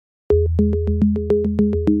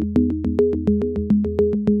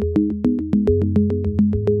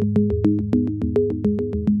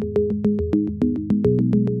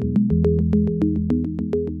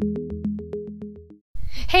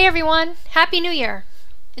everyone, Happy New Year!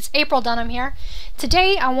 It's April Dunham here.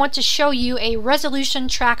 Today I want to show you a resolution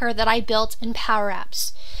tracker that I built in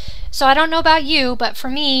PowerApps. So I don't know about you, but for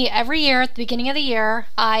me, every year at the beginning of the year,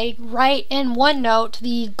 I write in OneNote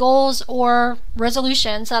the goals or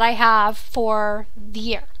resolutions that I have for the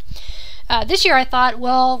year. This year I thought,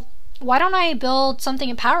 well, why don't I build something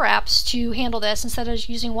in PowerApps to handle this instead of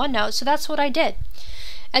using OneNote? So that's what I did.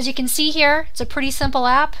 As you can see here, it's a pretty simple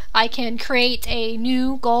app. I can create a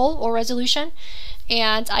new goal or resolution,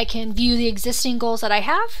 and I can view the existing goals that I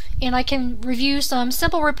have, and I can review some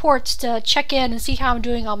simple reports to check in and see how I'm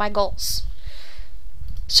doing on my goals.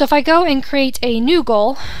 So if I go and create a new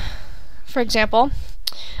goal, for example,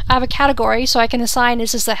 I have a category, so I can assign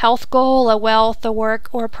is this a health goal, a wealth, a work,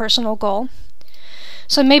 or a personal goal.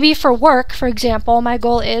 So maybe for work, for example, my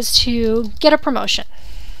goal is to get a promotion.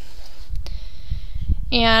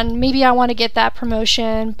 And maybe I want to get that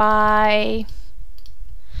promotion by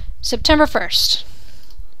September 1st.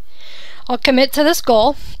 I'll commit to this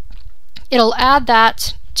goal. It'll add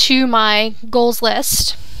that to my goals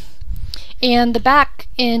list. And the back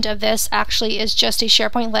end of this actually is just a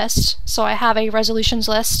SharePoint list. So I have a resolutions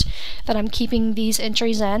list that I'm keeping these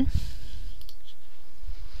entries in.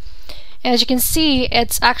 And as you can see,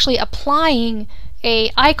 it's actually applying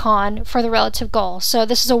a icon for the relative goal. So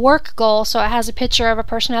this is a work goal, so it has a picture of a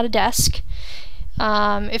person at a desk.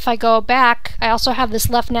 If I go back, I also have this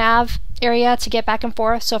left nav area to get back and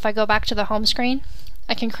forth, so if I go back to the home screen,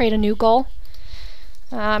 I can create a new goal.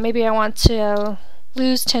 Maybe I want to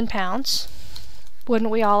lose 10 pounds.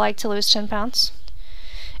 Wouldn't we all like to lose 10 pounds?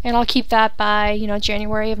 And I'll keep that by,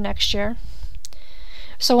 January of next year.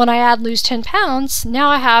 So when I add lose 10 pounds,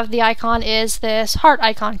 now I have the icon is this heart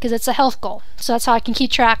icon because it's a health goal. So that's how I can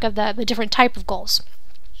keep track of the different type of goals.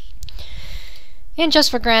 And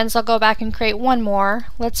just for grins, I'll go back and create one more.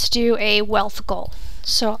 Let's do a wealth goal.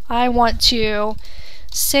 So I want to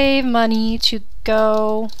save money to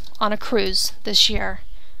go on a cruise this year.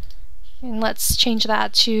 And let's change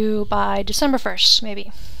that to by December 1st,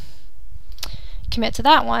 maybe. Commit to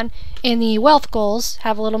that one. And the wealth goals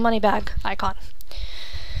have a little money bag icon.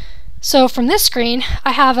 So from this screen, I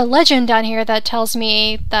have a legend down here that tells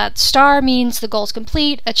me that star means the goal is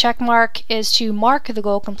complete, a check mark is to mark the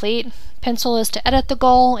goal complete, pencil is to edit the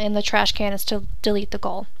goal, and the trash can is to delete the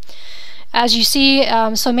goal. As you see,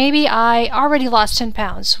 so maybe I already lost 10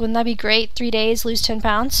 pounds. Wouldn't that be great? 3 days, lose 10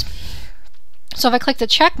 pounds. So if I click the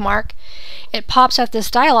check mark, it pops up this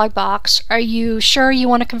dialog box. Are you sure you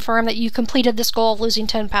want to confirm that you completed this goal of losing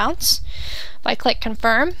 10 pounds? If I click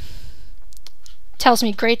confirm, tells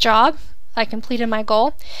me great job, I completed my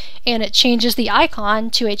goal, and it changes the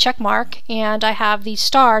icon to a check mark, and I have the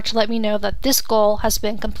star to let me know that this goal has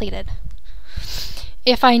been completed.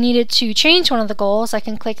 If I needed to change one of the goals, I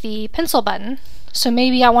can click the pencil button. So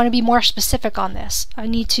maybe I want to be more specific on this. I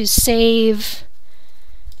need to save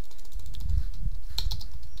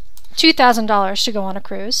 $2,000 to go on a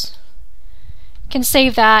cruise. Can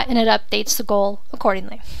save that, and it updates the goal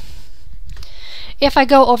accordingly. If I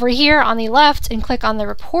go over here on the left and click on the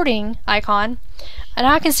reporting icon, and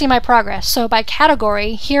now I can see my progress. So by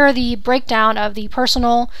category, here are the breakdown of the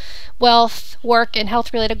personal, wealth, work, and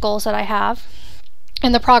health related goals that I have,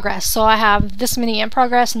 and the progress. So I have this many in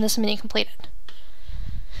progress and this many completed.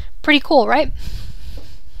 Pretty cool, right?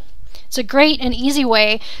 It's a great and easy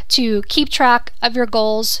way to keep track of your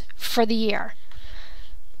goals for the year.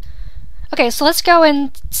 Okay, so let's go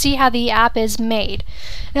and see how the app is made.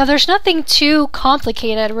 Now there's nothing too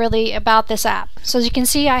complicated really about this app. So as you can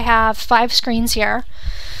see, I have 5 screens here.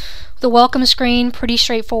 The welcome screen, pretty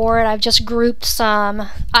straightforward. I've just grouped some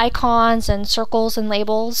icons and circles and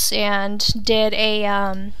labels and did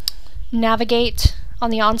a navigate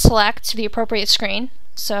on the on select to the appropriate screen.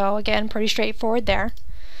 So again, pretty straightforward there.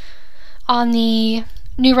 On the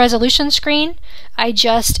new resolution screen, I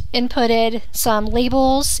just inputted some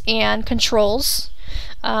labels and controls.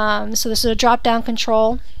 So this is a drop-down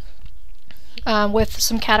control with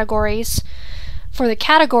some categories. For the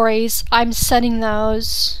categories, I'm setting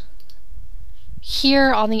those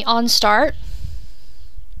here on the on start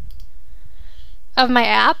of my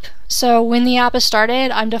app. So when the app is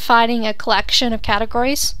started, I'm defining a collection of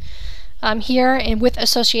categories here and with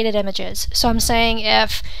associated images. So I'm saying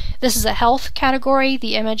if this is a health category,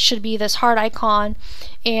 the image should be this heart icon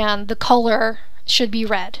and the color should be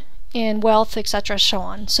red, and wealth, etc., so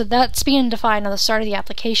on. So that's being defined on the start of the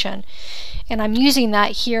application, and I'm using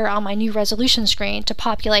that here on my new resolution screen to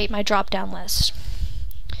populate my drop-down list.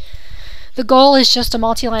 The goal is just a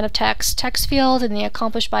multi-line of text field, and the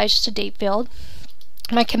accomplished by is just a date field.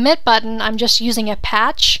 My commit button, I'm just using a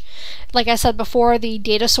patch. Like I said before, the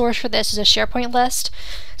data source for this is a SharePoint list.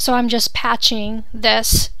 So I'm just patching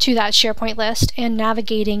this to that SharePoint list and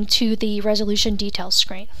navigating to the resolution details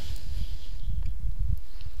screen.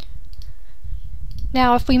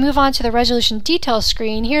 Now if we move on to the resolution details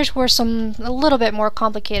screen, here's where a little bit more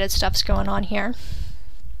complicated stuff's going on here.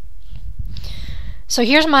 So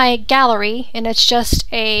here's my gallery, and it's just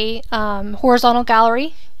a horizontal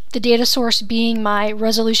gallery, the data source being my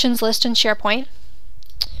resolutions list in SharePoint.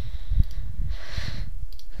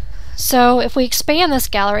 So if we expand this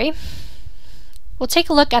gallery, we'll take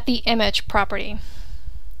a look at the image property.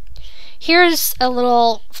 Here's a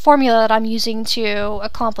little formula that I'm using to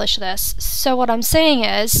accomplish this. So what I'm saying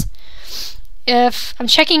is, if I'm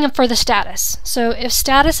checking for the status, so if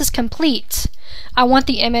status is complete, I want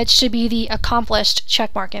the image to be the accomplished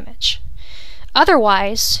checkmark image.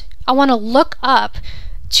 Otherwise, I want to look up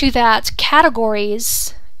to that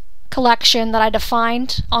categories collection that I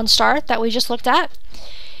defined on Start that we just looked at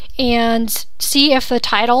and see if the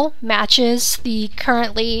title matches the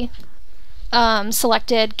currently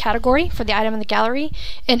selected category for the item in the gallery,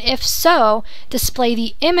 and if so, display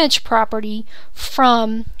the image property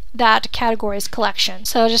from that categories collection.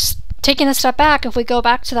 So just taking a step back, if we go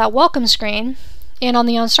back to that welcome screen and on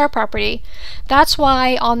the onStart property, that's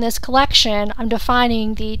why on this collection I'm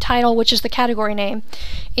defining the title, which is the category name,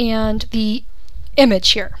 and the image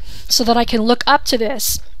here, so that I can look up to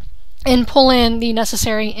this and pull in the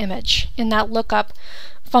necessary image in that lookup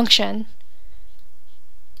function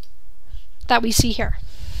that we see here.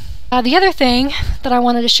 The other thing that I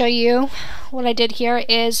wanted to show you, what I did here,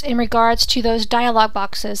 is in regards to those dialog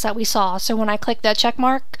boxes that we saw. So when I clicked that check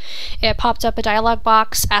mark, it popped up a dialog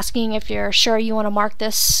box asking if you're sure you want to mark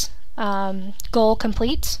this goal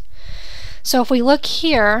complete. So if we look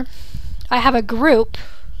here, I have a group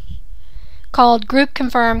called Group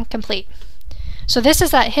Confirm Complete. So this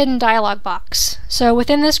is that hidden dialog box. So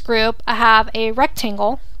within this group, I have a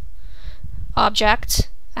rectangle object.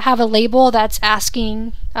 I have a label that's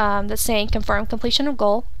asking, that's saying confirm completion of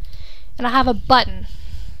goal, and I have a button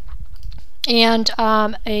and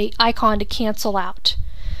a icon to cancel out.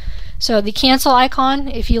 So the cancel icon,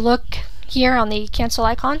 if you look here on the cancel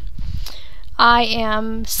icon, I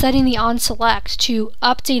am setting the onSelect to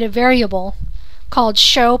update a variable called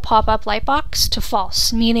show pop-up lightbox to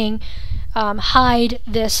false, meaning hide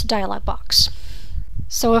this dialog box.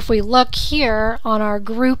 So if we look here on our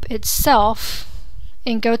group itself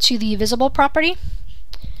and go to the visible property,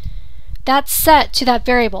 that's set to that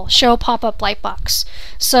variable, show pop-up lightbox.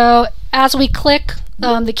 So as we click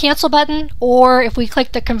the cancel button, or if we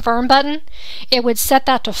click the confirm button, it would set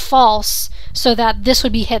that to false so that this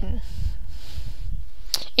would be hidden.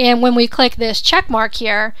 And when we click this check mark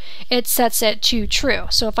here, it sets it to true.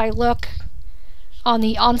 So if I look on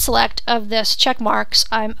the onSelect of this check marks,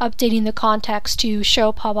 I'm updating the context to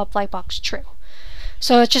show pop-up lightbox true.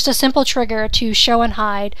 So it's just a simple trigger to show and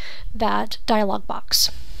hide that dialog box.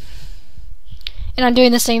 And I'm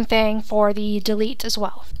doing the same thing for the delete as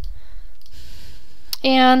well.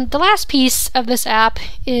 And the last piece of this app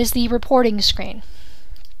is the reporting screen.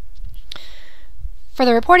 For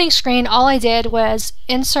the reporting screen, all I did was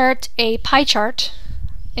insert a pie chart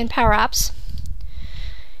in PowerApps.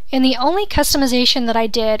 And the only customization that I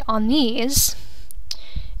did on these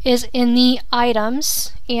is in the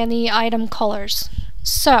items and the item colors.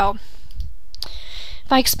 So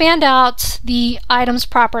if I expand out the items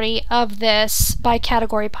property of this by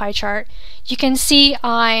category pie chart, you can see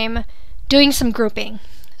I'm doing some grouping.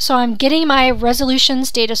 So I'm getting my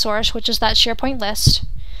resolutions data source, which is that SharePoint list,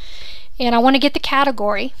 and I want to get the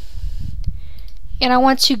category, and I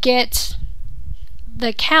want to get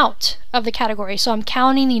the count of the category. So I'm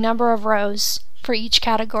counting the number of rows for each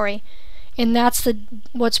category, and that's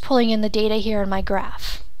what's pulling in the data here in my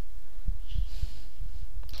graph.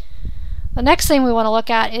 The next thing we want to look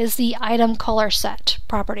at is the item color set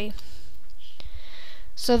property.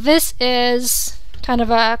 So this is kind of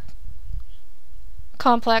a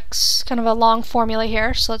complex, kind of a long formula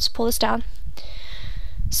here, so let's pull this down.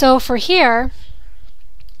 So for here,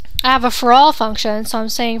 I have a for all function, so I'm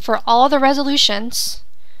saying for all the resolutions,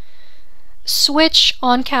 switch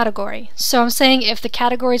on category. So I'm saying if the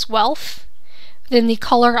category is wealth, then the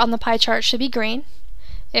color on the pie chart should be green.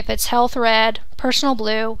 If it's health, red, personal,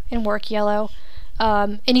 blue, and work, yellow.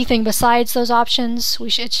 Anything besides those options,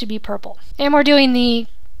 it should be purple. And we're doing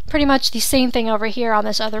pretty much the same thing over here on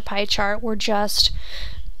this other pie chart. We're just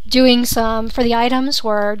doing for the items,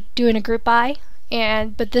 we're doing a group by,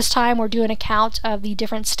 but this time we're doing a count of the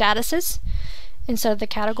different statuses instead of the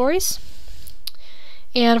categories.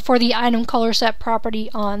 And for the item color set property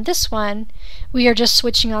on this one, we are just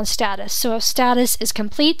switching on status. So if status is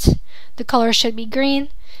complete, the color should be green.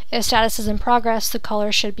 If status is in progress, the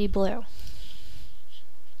color should be blue.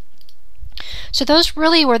 So those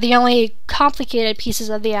really were the only complicated pieces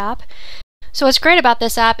of the app. So what's great about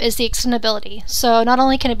this app is the extendability. So not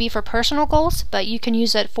only can it be for personal goals, but you can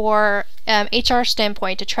use it for HR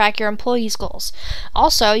standpoint to track your employees' goals.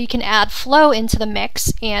 Also, you can add flow into the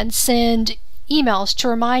mix and send emails to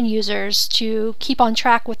remind users to keep on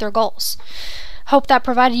track with their goals. Hope that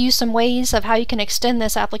provided you some ways of how you can extend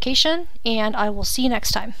this application, and I will see you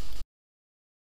next time.